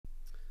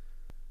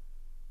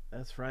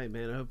That's right,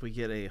 man. I hope we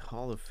get a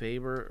Hall of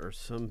Famer or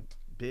some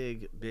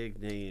big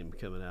name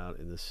coming out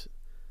in this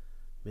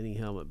mini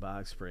helmet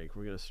box break.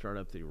 We're going to start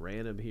up the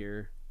random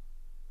here,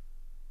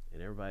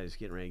 and everybody's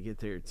getting ready to get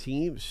their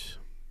teams.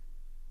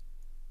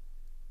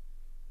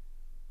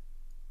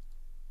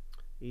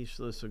 Each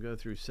list will go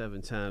through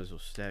 7 times. We'll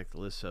stack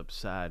the lists up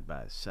side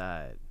by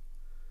side.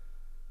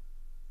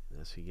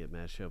 That's how you get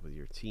matched up with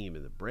your team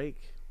in the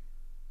break.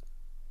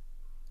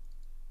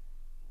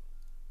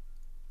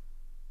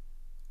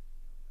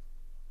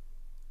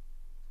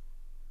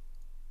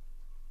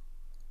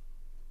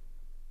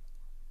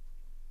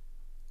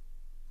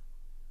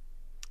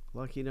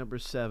 Lucky number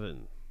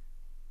 7.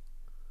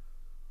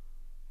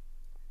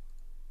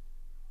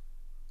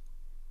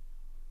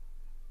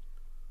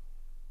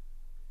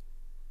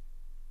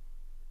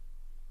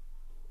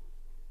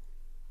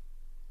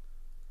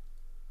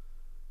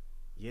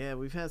 Yeah,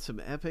 we've had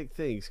some epic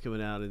things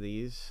coming out of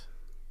these.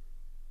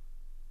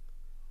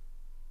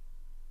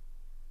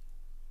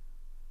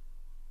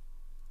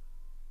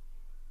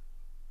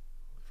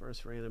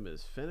 First random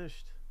is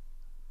finished.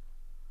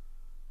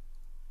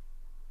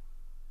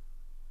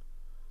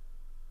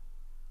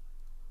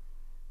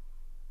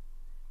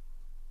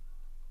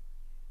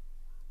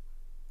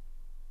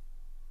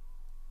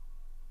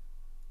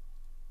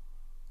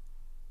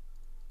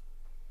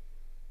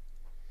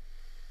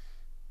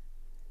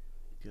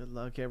 Good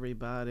luck,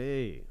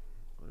 everybody.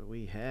 What do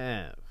we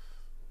have?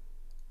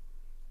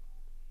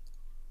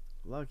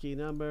 Lucky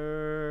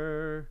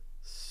number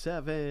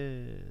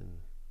 7.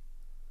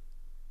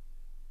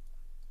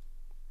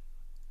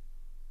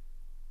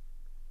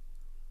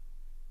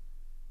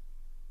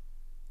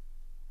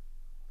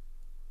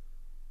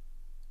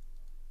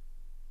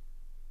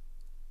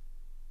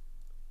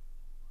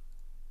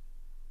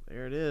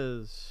 There it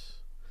is.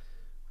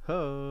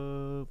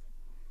 Hope.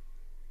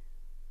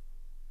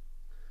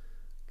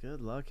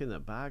 Good luck in the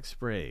box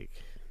break.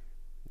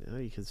 Now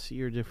you can see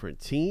your different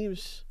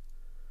teams.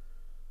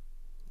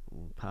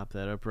 We'll pop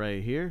that up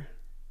right here.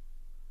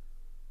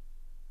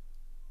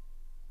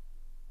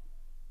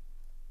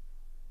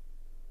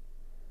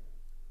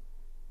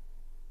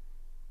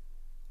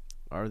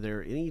 Are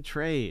there any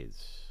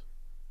trades?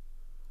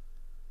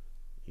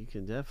 You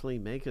can definitely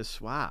make a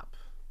swap.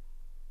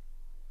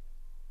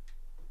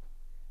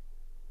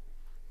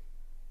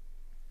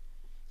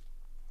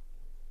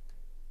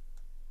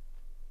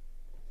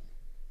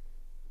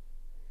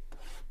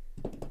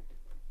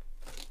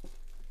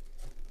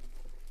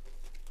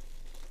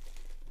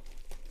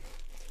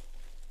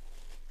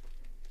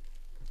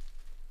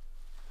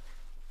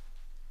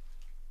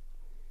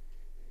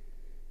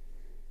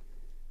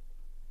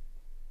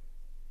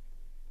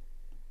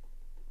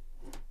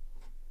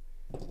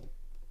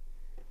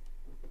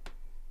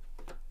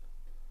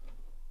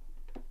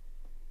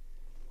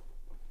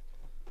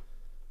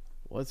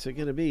 What's it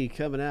going to be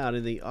coming out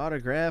in the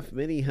autograph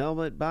mini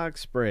helmet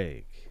box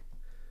break?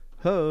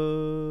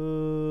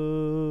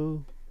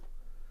 Ho!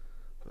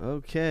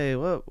 Okay,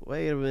 well,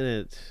 wait a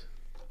minute.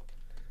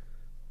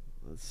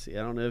 Let's see.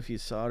 I don't know if you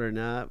saw it or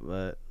not,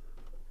 but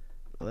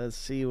let's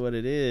see what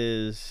it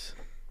is.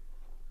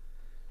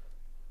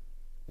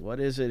 What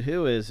is it?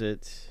 Who is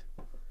it?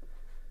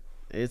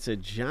 It's a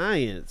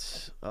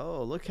Giants.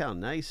 Oh, look how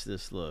nice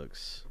this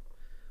looks.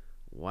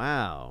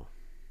 Wow.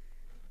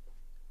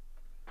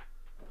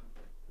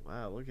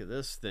 Wow, look at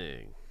this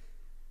thing.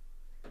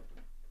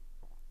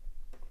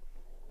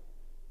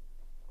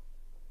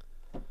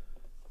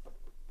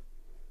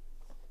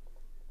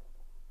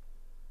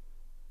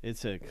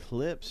 It's a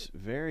Eclipse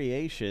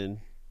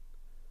variation.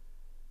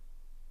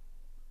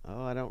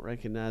 Oh, I don't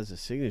recognize the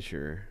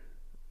signature.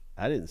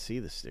 I didn't see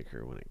the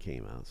sticker when it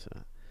came out. So,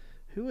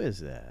 who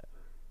is that?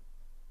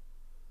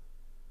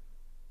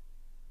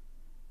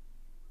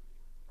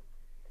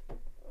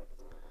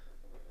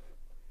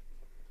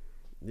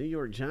 New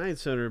York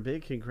Giants owner,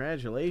 big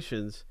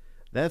congratulations.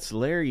 That's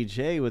Larry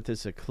J with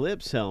this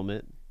Eclipse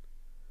helmet.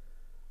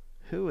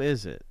 Who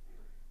is it?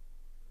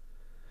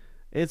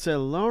 It's a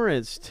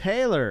Lawrence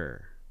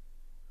Taylor.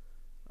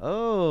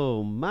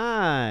 Oh,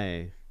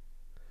 my.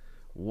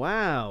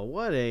 Wow,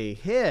 what a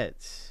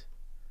hit.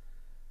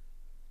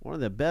 One of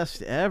the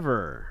best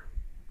ever.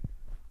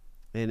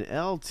 An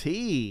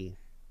LT.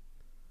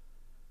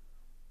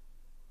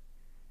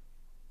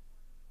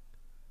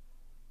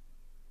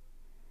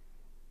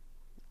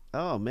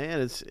 Oh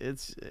man,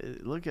 it's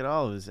look at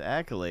all of his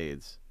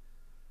accolades.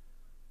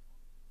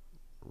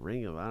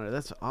 Ring of Honor.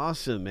 That's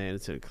awesome, man.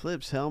 It's an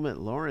Eclipse helmet,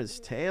 Lawrence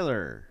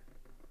Taylor.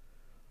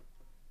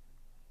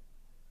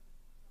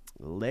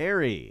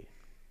 Larry.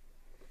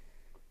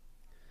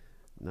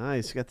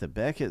 Nice. Got the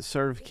Beckett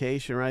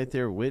certification right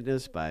there,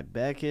 witnessed by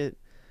Beckett.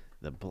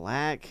 The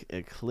black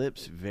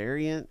Eclipse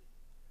variant.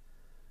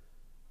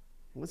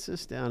 What's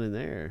this down in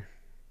there?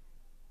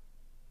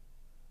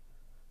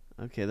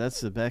 Okay, that's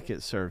the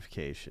Beckett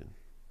certification.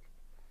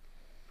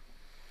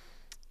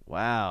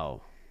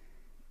 Wow.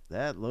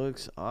 That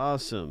looks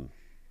awesome.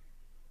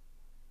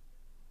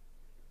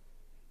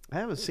 I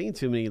haven't seen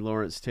too many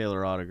Lawrence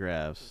Taylor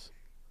autographs.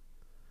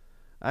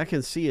 I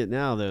can see it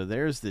now, though.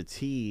 There's the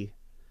T.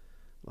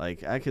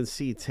 Like, I can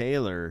see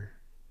Taylor.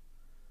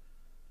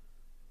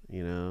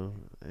 You know,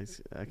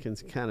 I can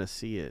kind of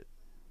see it.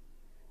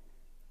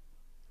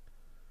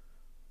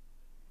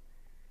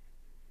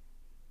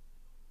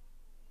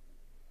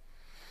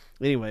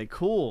 Anyway,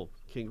 cool.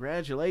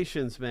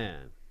 Congratulations,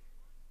 man.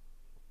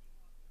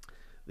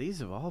 These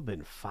have all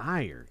been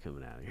fire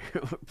coming out of here.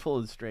 We're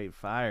pulling straight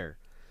fire.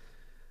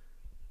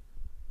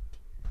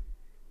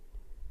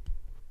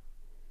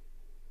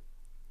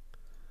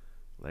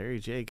 Larry J.